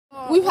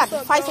We have to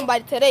fight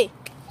somebody today.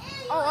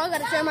 Oh, I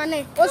gotta say my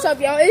name. What's up,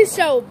 y'all? It's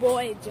your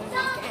boy Johnny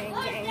Gang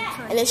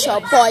Gang. And it's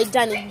your boy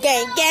Johnny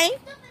Gang Gang.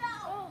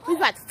 We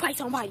about to fight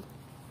somebody.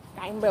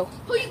 Dang, bro.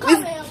 Who you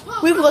calling?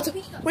 We can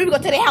go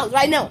to their house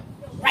right now.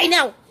 Right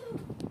now.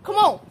 Come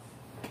on.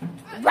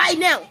 Right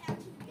now.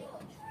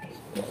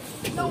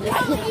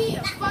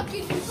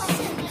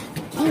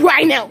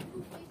 Right now.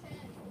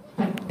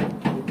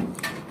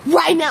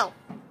 Right now.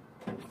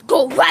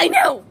 Go right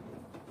now.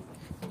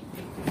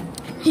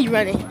 He's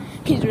running.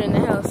 He's running the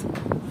house.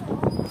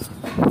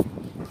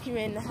 He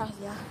ran in the house,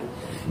 y'all.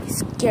 He's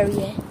scary,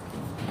 yeah.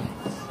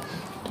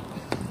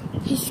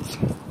 He's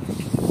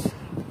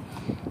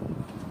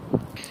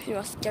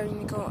a scary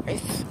nigga on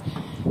earth.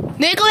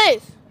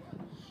 Nicholas!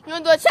 You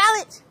wanna do a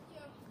challenge?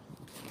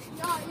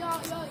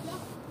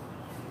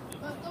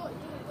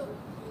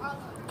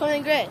 Come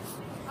in, Greg.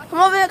 Come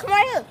over here, come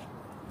right here.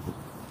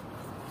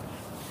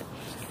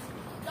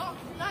 Don't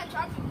not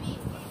dropping me.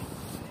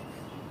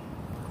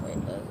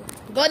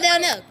 Go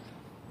down there.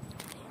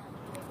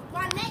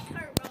 My neck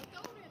hurt, bro.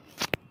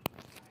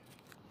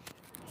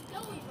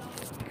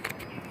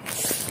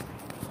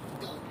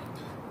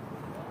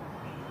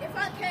 If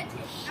I catch it,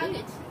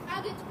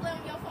 I'll get to play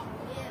on your phone.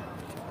 Yeah.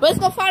 But let's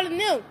go follow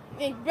them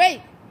and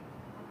break.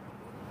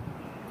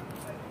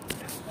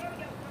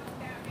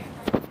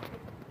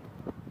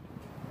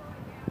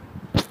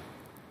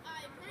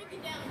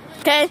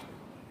 Okay.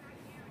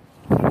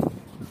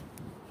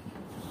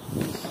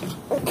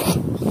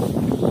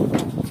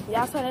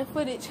 Y'all saw that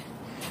footage.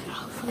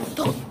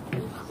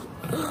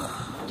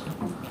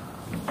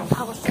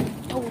 I was so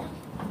dope.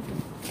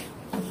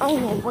 I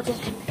don't know what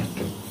just happened.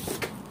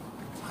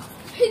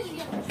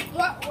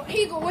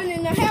 He gonna win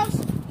in the house.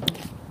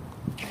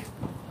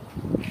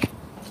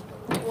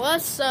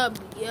 What's up,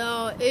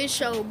 yo? It's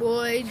your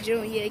boy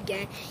Junior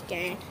Gang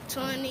Gang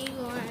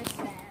 21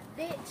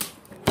 Savage.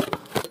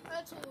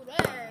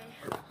 Today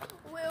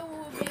we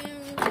will be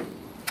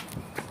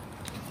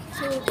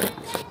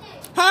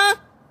Huh?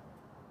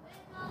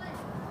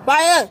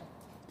 Fire!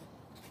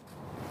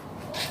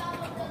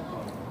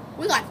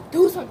 We gotta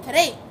do something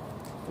today.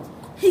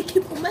 He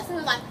keep on messing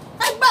with like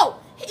bro,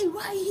 he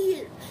right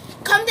here.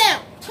 Come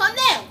down, come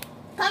down,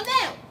 come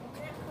down.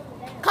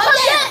 Come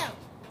down.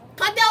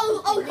 Come down,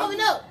 oh,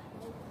 coming up.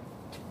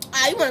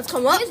 Ah, you want us to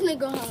come up? this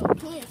nigga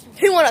home.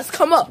 He want us to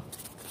come up.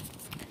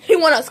 He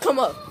want us to come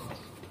up.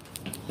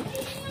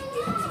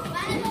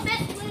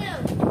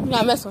 You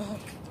gotta mess with him.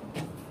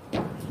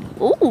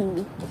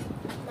 Ooh.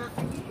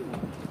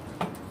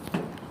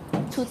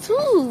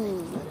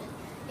 Tutu.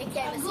 It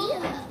can't see you.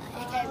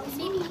 It can't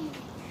see me.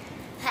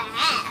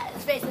 Ha!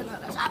 Face on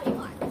the shopping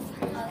cart.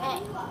 Okay.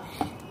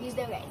 You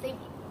still can't see me.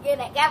 Get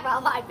that camera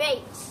on my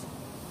face.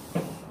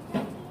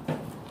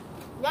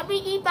 Let me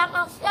eat by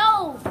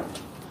myself.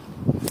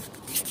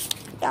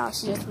 Y'all,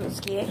 she just was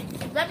scared.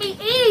 Let me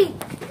eat.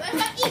 Let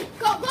her eat.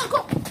 Go, go,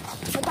 go.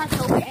 But that's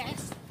so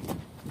fast.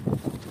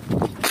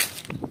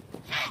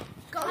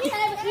 Go.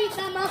 Let her eat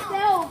by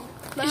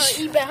myself. Let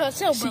her eat by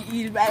herself, bro. She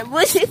eat by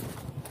bushes.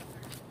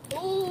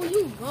 Oh,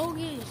 you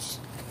bogus.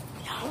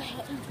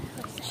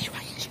 She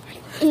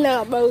right.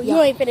 No, bro,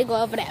 you ain't finna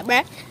go over that,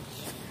 bruh.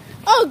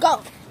 Oh,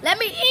 go. Let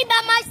me eat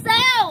by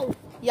myself.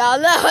 Y'all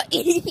let her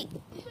eat.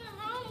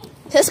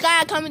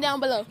 Subscribe, comment down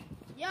below.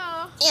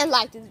 Y'all. And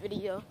like this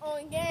video.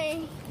 On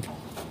game.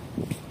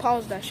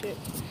 Pause that shit.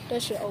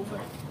 That shit over.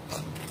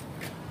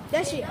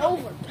 That shit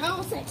over.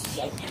 Pause that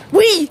shit.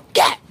 We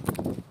got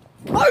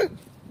hurt.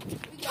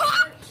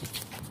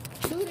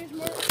 Do this,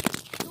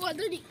 Merc. Do I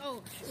do the...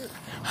 Oh,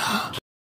 shit.